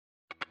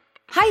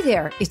Hi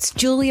there, it's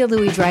Julia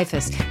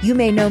Louis-Dreyfus. You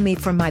may know me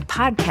from my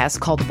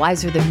podcast called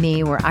Wiser Than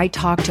Me, where I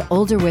talk to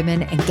older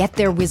women and get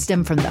their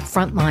wisdom from the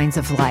front lines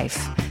of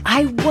life.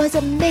 I was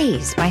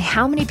amazed by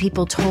how many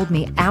people told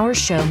me our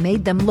show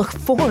made them look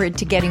forward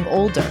to getting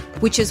older,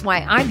 which is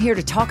why I'm here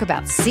to talk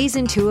about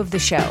Season 2 of the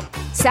show.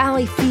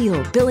 Sally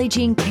Field, Billie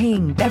Jean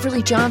King,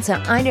 Beverly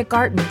Johnson, Ina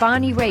Garten,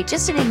 Bonnie Raitt,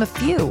 just to name a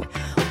few.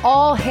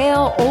 All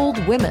hail old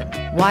women.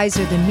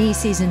 Wiser Than Me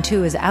Season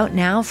 2 is out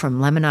now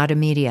from Lemonada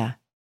Media.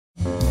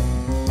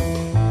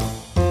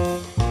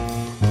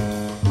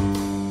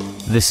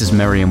 This is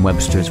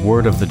Merriam-Webster's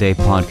Word of the Day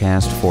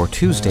podcast for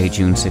Tuesday,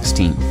 June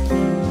 16th.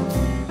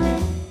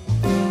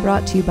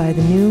 Brought to you by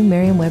the new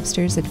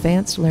Merriam-Webster's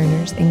Advanced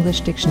Learners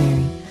English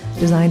Dictionary,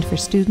 designed for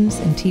students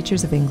and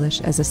teachers of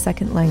English as a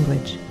second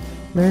language.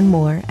 Learn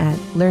more at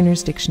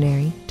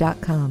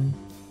learnersdictionary.com.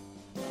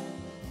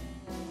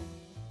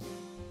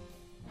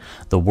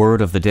 The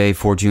word of the day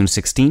for June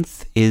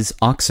 16th is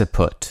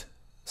occiput,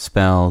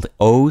 spelled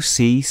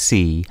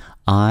Occiput.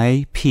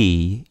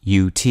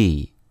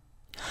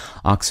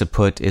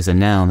 Occiput is a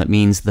noun that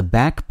means the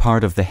back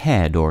part of the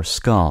head or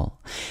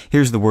skull.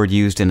 Here's the word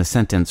used in a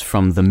sentence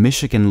from the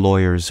Michigan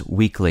Lawyer's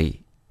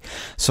Weekly.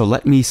 So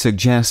let me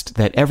suggest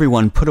that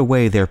everyone put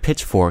away their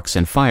pitchforks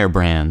and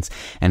firebrands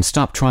and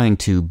stop trying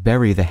to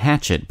bury the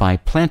hatchet by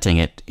planting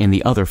it in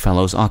the other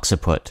fellow's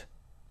occiput.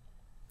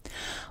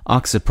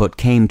 Occiput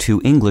came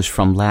to English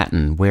from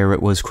Latin, where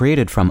it was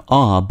created from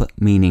ob,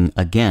 meaning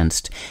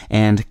against,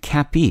 and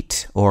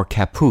capit or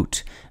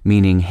caput,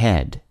 meaning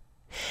head.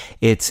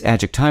 Its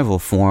adjectival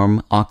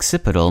form,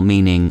 occipital,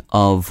 meaning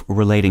of,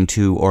 relating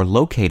to, or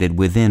located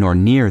within or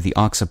near the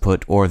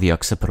occiput or the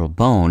occipital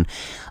bone,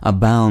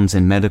 abounds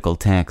in medical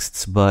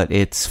texts, but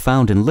it's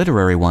found in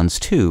literary ones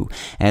too,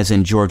 as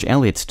in George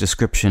Eliot's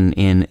description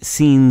in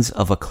Scenes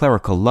of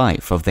Clerical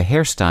Life of the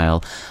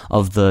hairstyle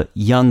of the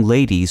young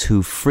ladies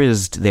who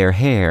frizzed their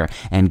hair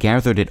and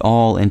gathered it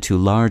all into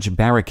large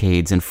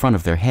barricades in front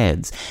of their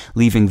heads,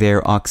 leaving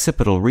their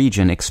occipital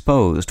region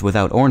exposed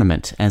without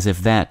ornament, as if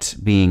that,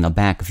 being a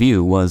back view,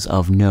 was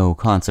of no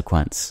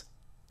consequence.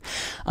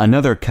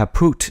 Another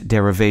caput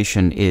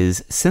derivation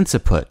is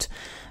sinciput,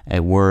 a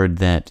word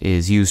that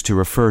is used to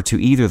refer to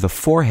either the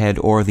forehead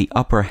or the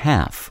upper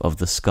half of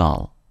the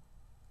skull.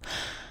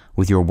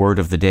 With your word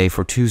of the day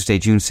for Tuesday,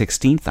 June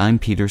 16th, I'm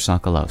Peter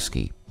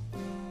Sokolowski.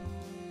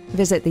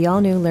 Visit the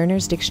all-new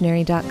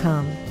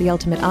learnersdictionary.com, the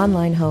ultimate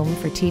online home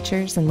for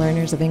teachers and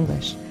learners of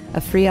English.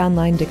 A free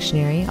online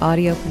dictionary,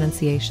 audio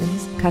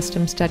pronunciations,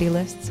 custom study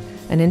lists,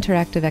 and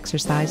interactive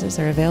exercises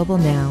are available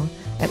now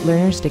at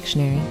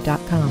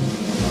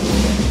learnersdictionary.com.